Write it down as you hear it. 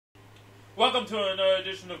Welcome to another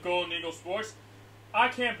edition of Golden Eagle Sports. I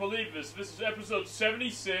can't believe this. This is episode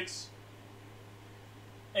 76.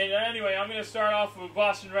 And anyway, I'm going to start off with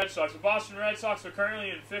Boston Red Sox. The Boston Red Sox are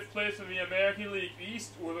currently in 5th place in the American League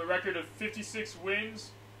East with a record of 56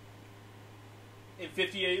 wins and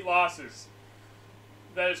 58 losses.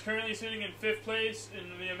 That is currently sitting in 5th place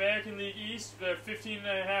in the American League East. They're 15 and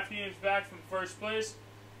a half games back from 1st place.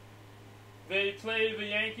 They play the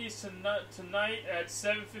Yankees tonight at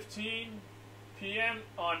 7:15 p.m.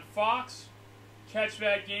 on Fox. Catch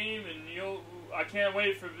that game, and I can't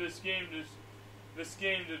wait for this game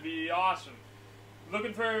to be awesome.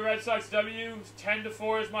 Looking for a Red Sox W.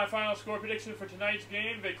 10-4 is my final score prediction for tonight's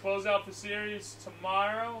game. They close out the series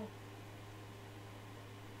tomorrow,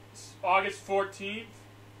 August 14th,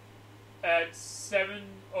 at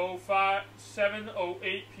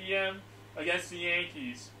 7:08 p.m. against the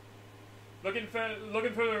Yankees. Looking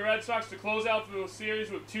for the Red Sox to close out the series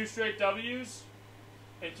with 2 straight W's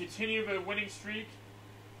and continue the winning streak.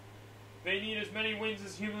 They need as many wins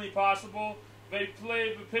as humanly possible. They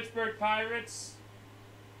play the Pittsburgh Pirates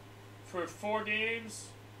for 4 games,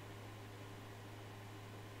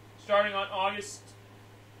 starting on August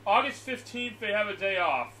 15th. They have a day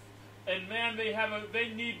off, and man, they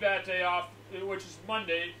need that day off, which is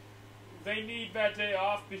Monday. They need that day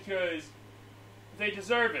off because they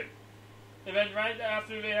deserve it. And then right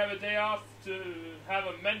after they have a day off, to have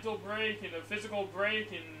a mental break and a physical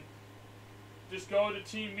break and just go to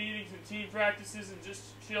team meetings and team practices and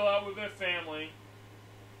just chill out with their family.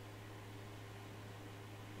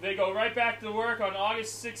 They go right back to work on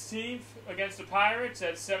August 16th against the Pirates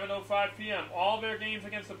at 7:05 p.m. All their games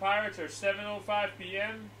against the Pirates are 7:05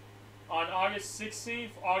 p.m. on August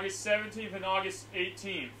 16th, August 17th, and August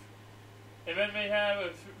 18th. And then they have a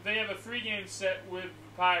 3-game set with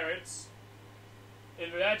the Pirates.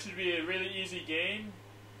 And that should be a really easy game.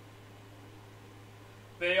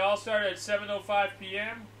 They all start at 7:05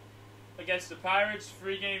 p.m. against the Pirates,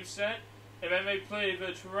 3-game set. And then they play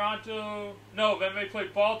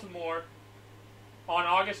Baltimore on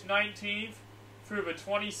August 19th through the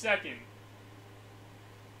 22nd.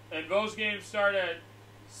 And those games start at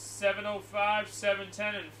 7:05,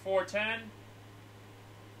 7:10, and 4:10.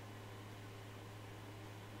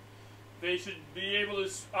 They should be able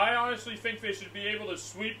to. I honestly think they should be able to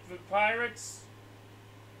sweep the Pirates,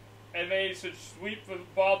 and they should sweep the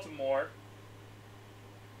Baltimore.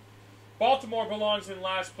 Baltimore belongs in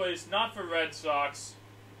last place, not the Red Sox.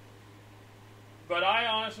 But I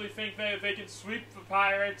honestly think that if they can sweep the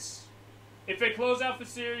Pirates, if they close out the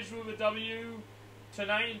series with a W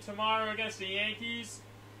tonight and tomorrow against the Yankees,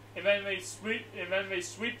 and then they sweep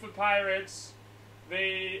the Pirates,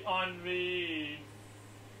 on the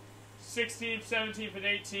 16th, 17th, and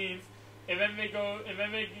 18th, and then they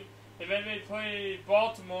play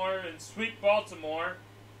Baltimore and sweep Baltimore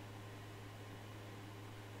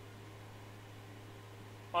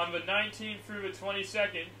on the 19th through the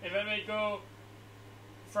 22nd, and then they go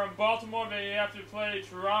from Baltimore. They have to play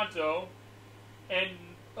Toronto. And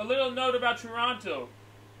a little note about Toronto: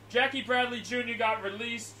 Jackie Bradley Jr. got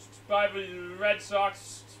released by the Red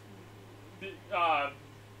Sox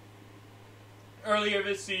earlier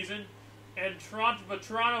this season, and the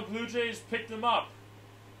Toronto Blue Jays picked him up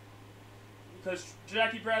because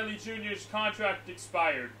Jackie Bradley Jr.'s contract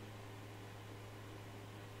expired.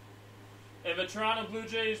 And the Toronto Blue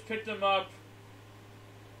Jays picked him up.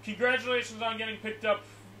 Congratulations on getting picked up,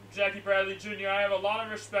 Jackie Bradley Jr. I have a lot of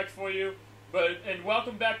respect for you, and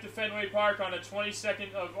welcome back to Fenway Park on the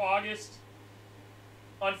 22nd of August.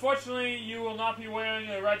 Unfortunately, you will not be wearing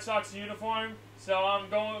a Red Sox uniform, so I'm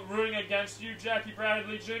rooting against you, Jackie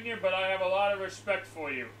Bradley Jr., but I have a lot of respect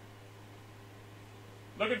for you.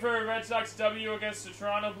 Looking for a Red Sox W against the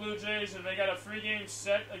Toronto Blue Jays, and they got a 3-game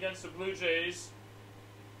set against the Blue Jays,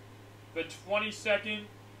 the 22nd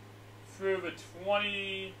through the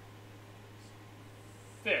 25th.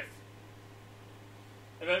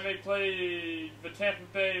 And then they play the Tampa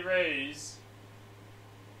Bay Rays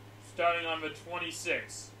starting on the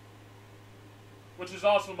 26th, which is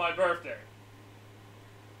also my birthday,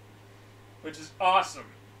 which is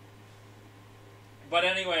awesome. But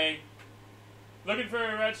anyway, looking for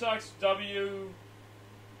a Red Sox W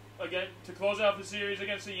again to close out the series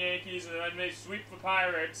against the Yankees, and then they sweep the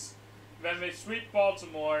Pirates, then they sweep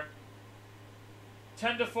Baltimore.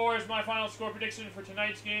 10-4 is my final score prediction for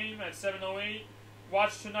tonight's game at 7:08.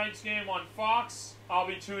 Watch tonight's game on Fox. I'll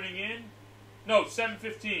be tuning in. No,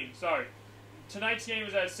 7:15, sorry. Tonight's game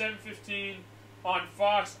is at 7:15 on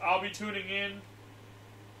Fox. I'll be tuning in.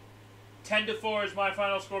 10-4 is my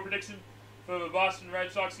final score prediction for the Boston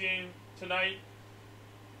Red Sox game tonight.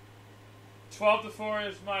 12-4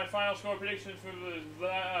 is my final score prediction for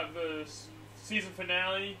the season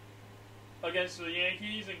finale against the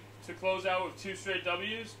Yankees, and to close out with 2 straight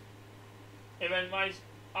W's. And then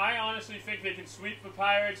I honestly think they can sweep the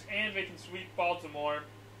Pirates and they can sweep Baltimore.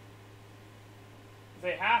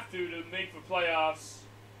 They have to make the playoffs.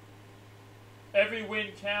 Every win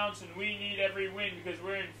counts, and we need every win because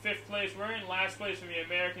we're in 5th place. We're in last place in the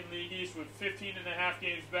American League East with 15.5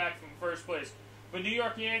 games back from first place. The New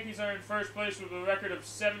York Yankees are in first place with a record of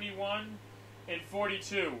 71 and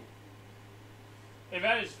 42. And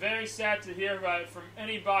that is very sad to hear from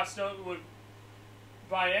any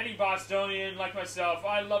by any Bostonian like myself.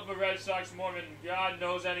 I love the Red Sox more than God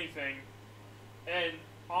knows anything. And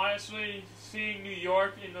honestly, seeing New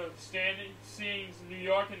York in the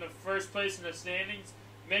first place in the standings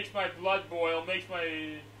makes my blood boil, makes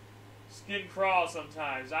my skin crawl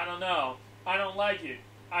sometimes. I don't know. I don't like it.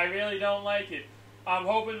 I really don't like it. I'm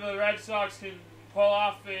hoping the Red Sox can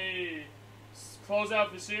close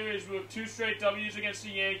out the series with 2 straight W's against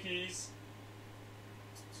the Yankees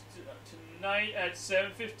tonight at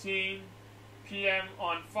 7:15 p.m.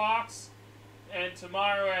 on Fox, and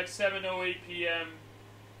tomorrow at 7:08 p.m.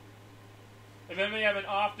 And then they have an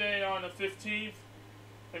off day on the 15th,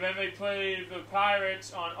 and then they play the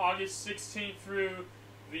Pirates on August 16th through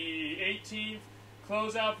the 18th.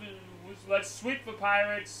 Close out, let's sweep the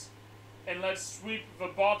Pirates, and let's sweep the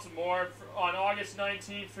Baltimore on August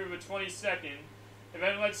 19th through the 22nd. And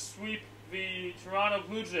then let's sweep the Toronto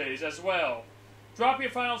Blue Jays as well. Drop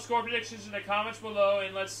your final score predictions in the comments below,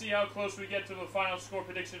 and let's see how close we get to the final score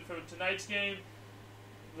prediction for tonight's game.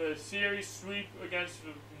 The series sweep against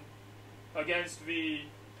the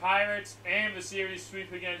Pirates, and the series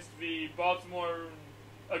sweep against Baltimore.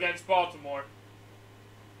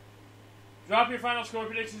 Drop your final score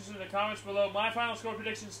predictions in the comments below. My final score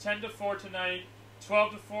predictions: 10-4 tonight,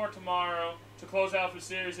 12-4 tomorrow to close out the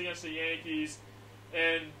series against the Yankees.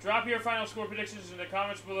 And drop your final score predictions in the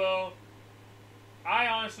comments below. I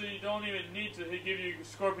honestly don't even need to give you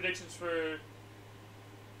score predictions for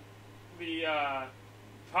the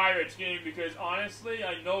Pirates game because honestly,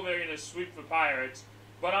 I know they're going to sweep the Pirates.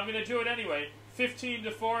 But I'm going to do it anyway.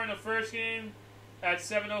 15-4 in the first game at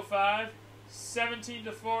 7:05.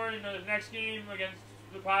 17-4 in the next game against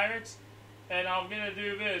the Pirates. And I'm going to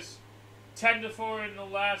do this. 10-4 in the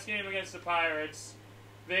last game against the Pirates.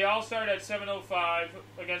 They all start at 7:05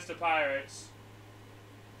 against the Pirates.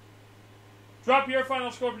 Drop your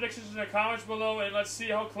final score predictions in the comments below, and let's see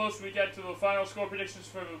how close we get to the final score predictions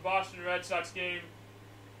for the Boston Red Sox game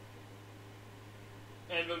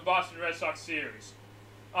and the Boston Red Sox series.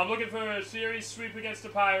 I'm looking for a series sweep against the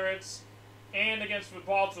Pirates, and against the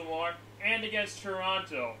Baltimore, and against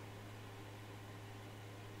Toronto.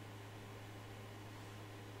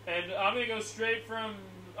 And I'm going to go straight from...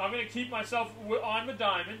 I'm going to keep myself on the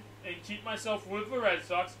diamond and keep myself with the Red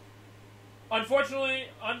Sox. Unfortunately,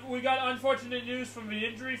 we got unfortunate news from the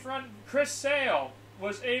injury front. Chris Sale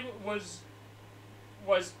was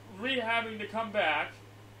rehabbing to come back,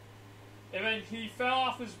 and then he fell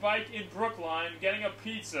off his bike in Brookline getting a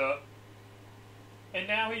pizza, and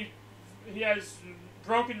now he has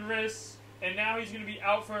broken wrists, and now he's going to be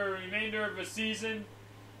out for a remainder of the season.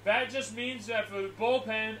 That just means that the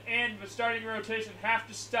bullpen and the starting rotation have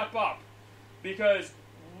to step up, because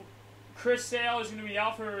Chris Sale is going to be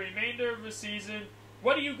out for a remainder of the season.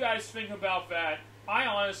 What do you guys think about that? I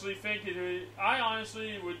honestly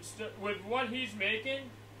would, with what he's making,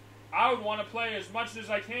 I would want to play as much as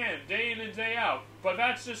I can, day in and day out. But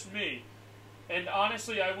that's just me. And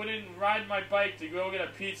honestly, I wouldn't ride my bike to go get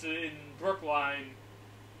a pizza in Brookline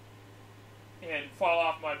and fall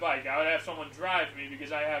off my bike. I would have someone drive me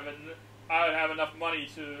because I would have enough money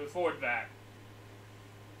to afford that.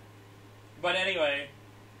 But anyway,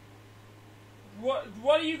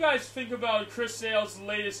 what do you guys think about Chris Sale's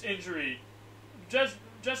latest injury? Just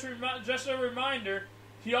a reminder,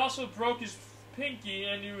 he also broke his pinky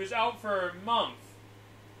and he was out for a month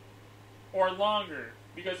or longer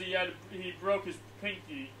because he broke his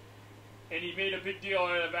pinky, and he made a big deal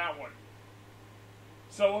out of that one.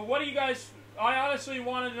 So what do you guys... I honestly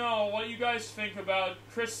want to know what you guys think about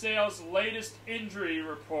Chris Sale's latest injury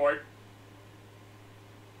report.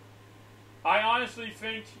 I honestly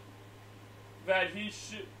think that he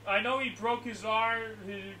should... I know he broke his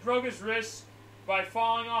wrist by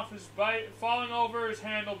falling off his bike, falling over his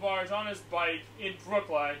handlebars on his bike in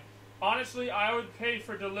Brookline. Honestly, I would pay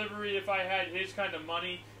for delivery if I had his kind of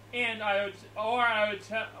money, and I would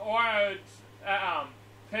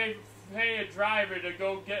pay a driver to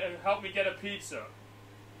go help me get a pizza.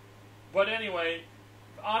 But anyway,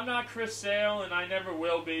 I'm not Chris Sale, and I never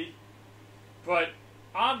will be. But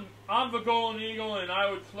I'm the Golden Eagle, and I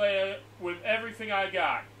would play with everything I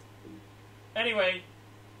got. Anyway,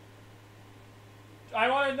 I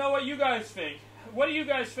want to know what you guys think. What do you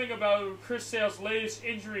guys think about Chris Sale's latest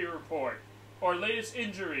injury report? Or latest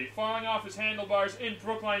injury, falling off his handlebars in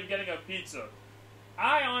Brookline getting a pizza?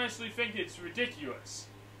 I honestly think it's ridiculous.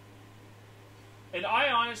 And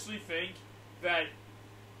I honestly think that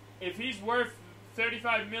if he's worth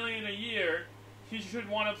 $35 million a year, he should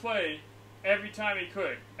want to play every time he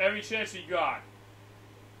could, every chance he got.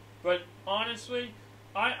 But honestly,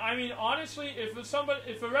 I mean honestly, if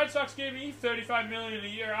the Red Sox gave me $35 million a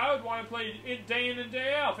year, I would want to play it day in and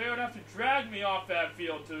day out. They would have to drag me off that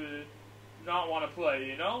field to not want to play,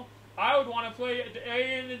 you know? I would want to play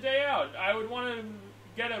day in and day out. I would want to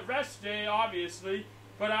get a rest day, obviously,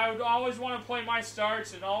 but I would always want to play my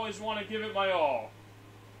starts and always want to give it my all.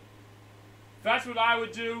 That's what I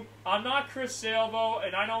would do. I'm not Chris Sale, though,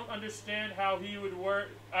 and I don't understand how he would work.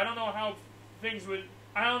 I don't know how things would...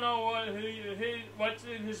 I don't know what's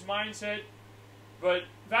in his mindset, but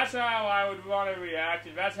that's how I would want to react,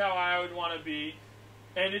 and that's how I would want to be.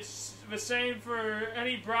 And it's the same for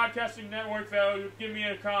any broadcasting network that would give me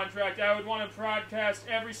a contract. I would want to broadcast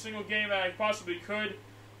every single game that I possibly could.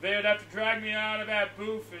 They would have to drag me out of that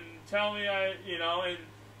booth and tell me,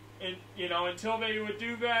 until they would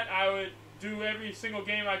do that, I would do every single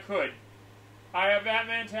game I could. I have that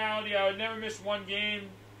mentality. I would never miss one game,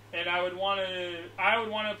 and I would want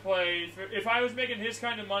to play. If I was making his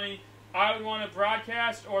kind of money, I would want to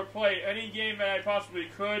broadcast or play any game that I possibly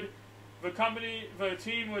could. The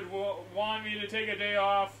team would want me to take a day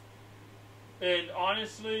off, and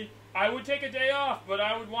honestly, I would take a day off, but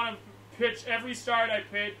I would want to pitch every start I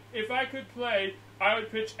pitch. If I could play, I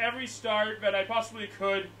would pitch every start that I possibly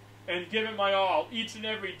could and give it my all each and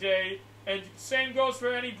every day. And same goes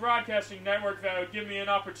for any broadcasting network that would give me an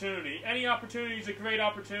opportunity. Any opportunity is a great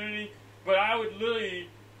opportunity, but I would literally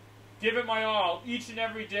give it my all each and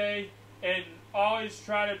every day and always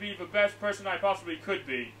try to be the best person I possibly could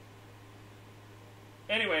be.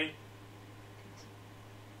 Anyway,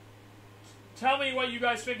 tell me what you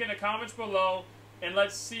guys think in the comments below, and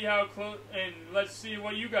let's see let's see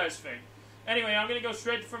what you guys think. Anyway, I'm gonna go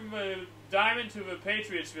straight from the diamond to the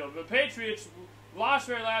Patriots field. The Patriots lost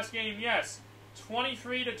their last game, yes,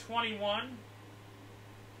 23-21.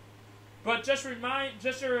 But just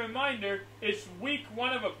a reminder, it's week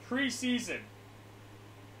 1 of a preseason.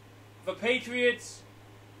 The Patriots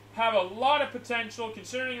have a lot of potential,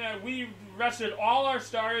 considering that we rested all our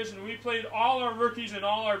starters and we played all our rookies and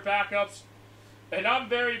all our backups. And I'm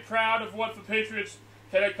very proud of what the Patriots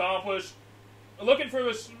had accomplished. Looking for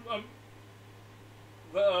the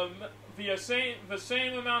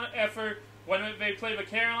same amount of effort when they play the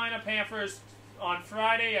Carolina Panthers on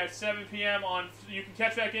Friday at 7 p.m. You can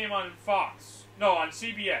catch that game on on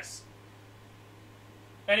CBS.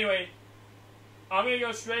 Anyway, I'm going to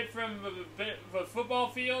go straight from the football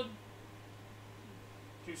field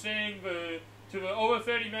to the over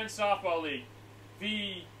 30 men's softball league.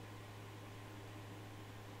 The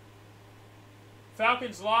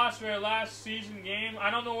Falcons lost their last season game. I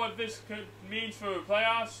don't know what this means for the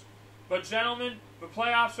playoffs, but gentlemen, the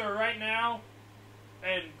playoffs are right now,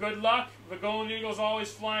 and good luck. The Golden Eagles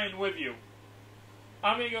always flying with you.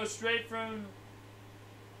 I'm going to go straight from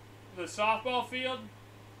the softball field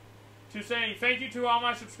to saying thank you to all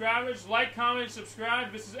my subscribers. Like, comment,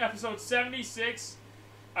 subscribe. This is episode 76.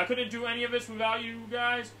 I couldn't do any of this without you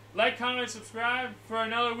guys. Like, comment, subscribe for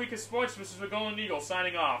another week of sports. This is the Golden Eagle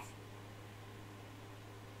signing off.